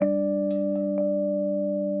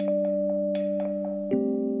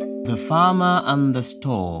The Farmer and the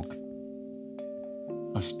Stork.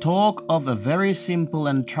 A stork of a very simple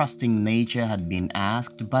and trusting nature had been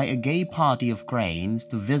asked by a gay party of cranes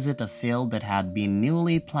to visit a field that had been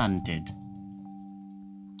newly planted.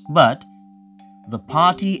 But the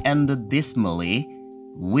party ended dismally,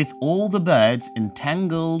 with all the birds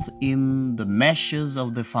entangled in the meshes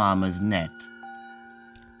of the farmer's net.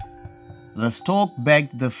 The stork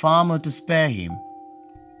begged the farmer to spare him.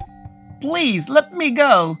 "Please let me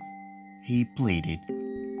go," he pleaded.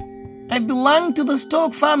 "I belong to the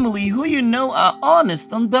stork family, who you know are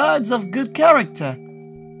honest and birds of good character.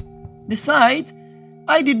 Besides,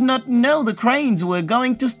 I did not know the cranes were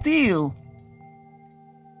going to steal."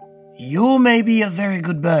 "You may be a very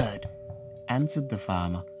good bird," answered the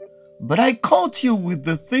farmer, "but I caught you with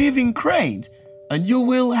the thieving cranes, and you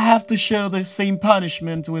will have to share the same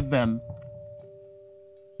punishment with them."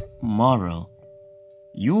 Moral: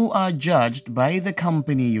 you are judged by the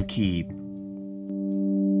company you keep.